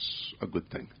away, and that's a good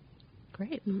thing.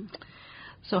 Great.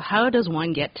 So how does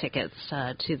one get tickets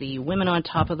to the Women on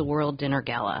Top of the World Dinner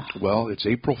Gala? Well, it's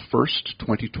April 1st,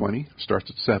 2020. Starts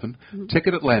at 7.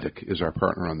 Ticket Atlantic is our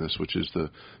partner on this, which is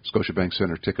the Scotiabank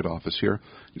Centre ticket office here.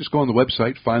 You just go on the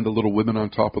website, find the little Women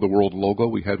on Top of the World logo.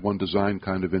 We had one designed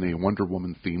kind of in a Wonder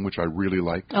Woman theme, which I really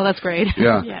liked. Oh, that's great.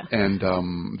 Yeah.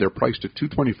 And they're priced at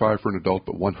 $225 for an adult,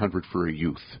 but $100 for a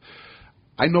youth.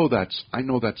 I know that's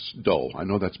dough. I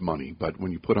know that's money. But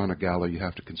when you put on a gala, you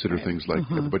have to consider things like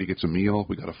everybody gets a meal.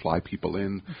 We got to fly people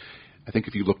in. I think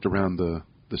if you looked around the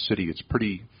city, it's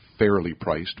pretty fairly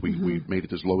priced. We made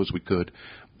it as low as we could,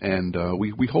 and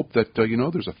we hope that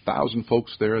there's 1,000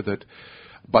 folks there that.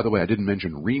 By the way, I didn't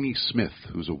mention Renee Smith,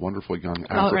 who's a wonderful young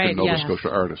African Nova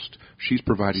Scotia artist. She's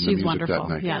providing the music that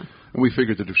night. Yeah. And we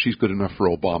figured that if she's good enough for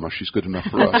Obama, she's good enough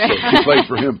for us. So she played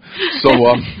for him. So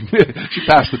she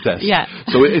passed the test. Yeah.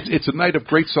 So it's a night of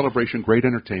great celebration, great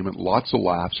entertainment, lots of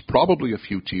laughs, probably a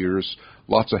few tears,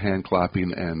 lots of hand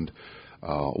clapping, and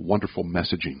wonderful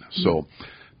messaging. So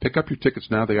pick up your tickets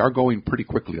now. They are going pretty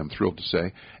quickly, I'm thrilled to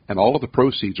say. And all of the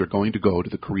proceeds are going to go to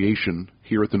the creation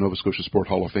here at the Nova Scotia Sport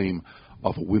Hall of Fame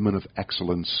of a Women of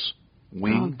Excellence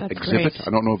wing exhibit. Great.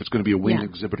 I don't know if it's going to be a wing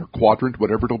exhibit or quadrant,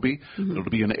 whatever it'll be. It'll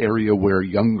be an area where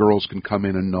young girls can come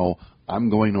in and know,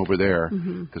 I'm going over there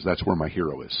because that's where my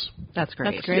hero is. That's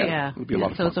great. That's great. Yeah. It'll be a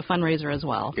lot of So fun. it's a fundraiser as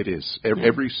well. It is.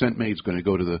 Every cent made is going to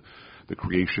go to the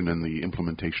creation and the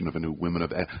implementation of a new I'm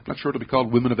not sure it'll be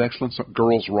called Women of Excellence,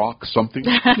 Girls Rock, something.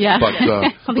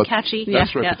 Something catchy.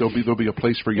 That's right. But there'll be a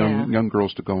place for young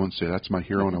girls to go and say, that's my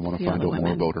hero and I want to find out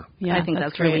more about her. Yeah, I think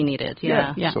that's really needed.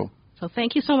 Yeah. So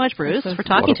thank you so much, Bruce, for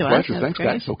talking to us. Pleasure. Thanks,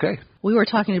 guys. Okay. We were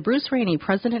talking to Bruce Rainey,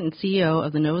 President and CEO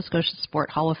of the Nova Scotia Sport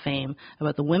Hall of Fame,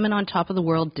 about the Women on Top of the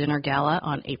World Dinner Gala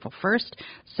on April 1st,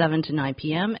 7 to 9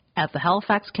 p.m. at the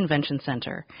Halifax Convention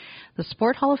Centre. The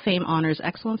Sport Hall of Fame honors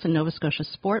excellence in Nova Scotia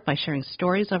sport by sharing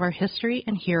stories of our history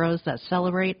and heroes that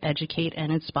celebrate, educate,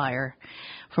 and inspire.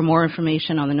 For more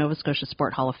information on the Nova Scotia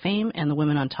Sport Hall of Fame and the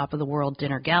Women on Top of the World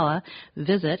Dinner Gala,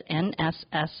 visit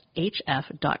nsshf.com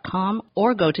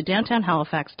or go to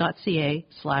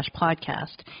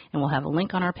downtownhalifax.ca/podcast, and we'll have a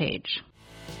link on our page.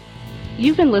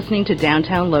 You've been listening to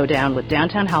Downtown Lowdown with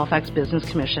Downtown Halifax Business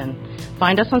Commission.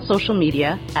 Find us on social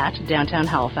media at Downtown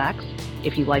Halifax.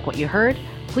 If you like what you heard,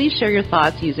 please share your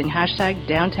thoughts using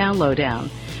 #DowntownLowdown.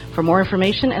 For more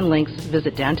information and links,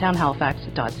 visit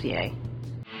downtownhalifax.ca.